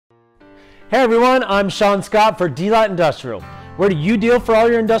Hey everyone, I'm Sean Scott for Deelat Industrial. Where do you deal for all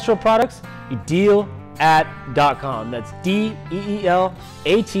your industrial products? You deal at .com. That's DEELAT.com.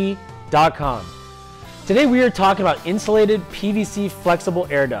 Today we are talking about insulated PVC flexible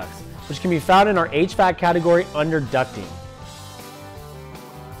air ducts, which can be found in our HVAC category under ducting.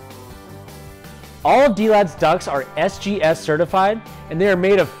 All of Deelat's ducts are SGS certified and they are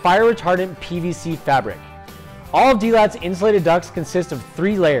made of fire-retardant PVC fabric. All of Deelat's insulated ducts consist of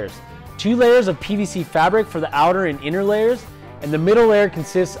 3 layers. 2 layers of PVC fabric for the outer and inner layers, and the middle layer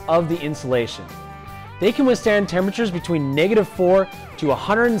consists of the insulation. They can withstand temperatures between -4 to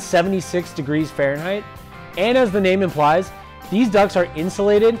 176 degrees Fahrenheit, and as the name implies, these ducts are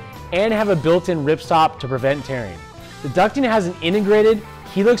insulated and have a built-in ripstop to prevent tearing. The ducting has an integrated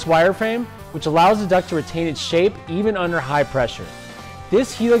helix wireframe, which allows the duct to retain its shape even under high pressure.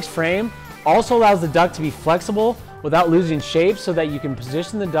 This helix frame also allows the duct to be flexible without losing shape so that you can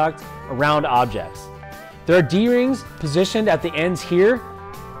position the duct around objects. There are D-rings positioned at the ends here.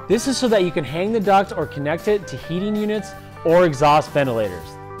 This is so that you can hang the duct or connect it to heating units or exhaust ventilators.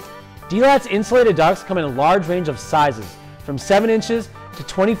 Deelat's insulated ducts come in a large range of sizes, from 7 inches to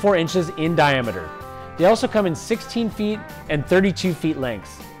 24 inches in diameter. They also come in 16 feet and 32 feet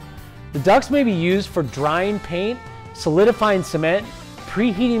lengths. The ducts may be used for drying paint, solidifying cement,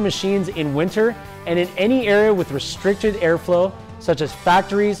 preheating machines in winter, and in any area with restricted airflow, such as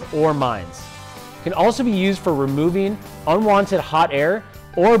factories or mines. It can also be used for removing unwanted hot air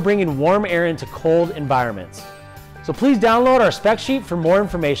or bringing warm air into cold environments. So please download our spec sheet for more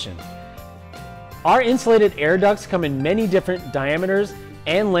information. Our insulated air ducts come in many different diameters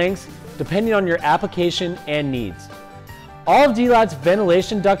and lengths depending on your application and needs. All of Deelat's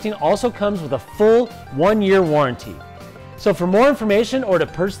ventilation ducting also comes with a full 1-year warranty. So for more information or to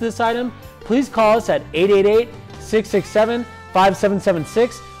purchase this item, please call us at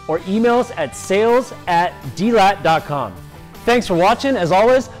 888-667-5776 or email us at sales@deelat.com. Thanks for watching. As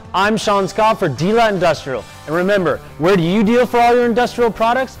always, I'm Sean Scott for Deelat Industrial. And remember, where do you deal for all your industrial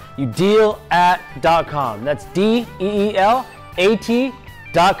products? You deal at .com. That's DEELAT.com.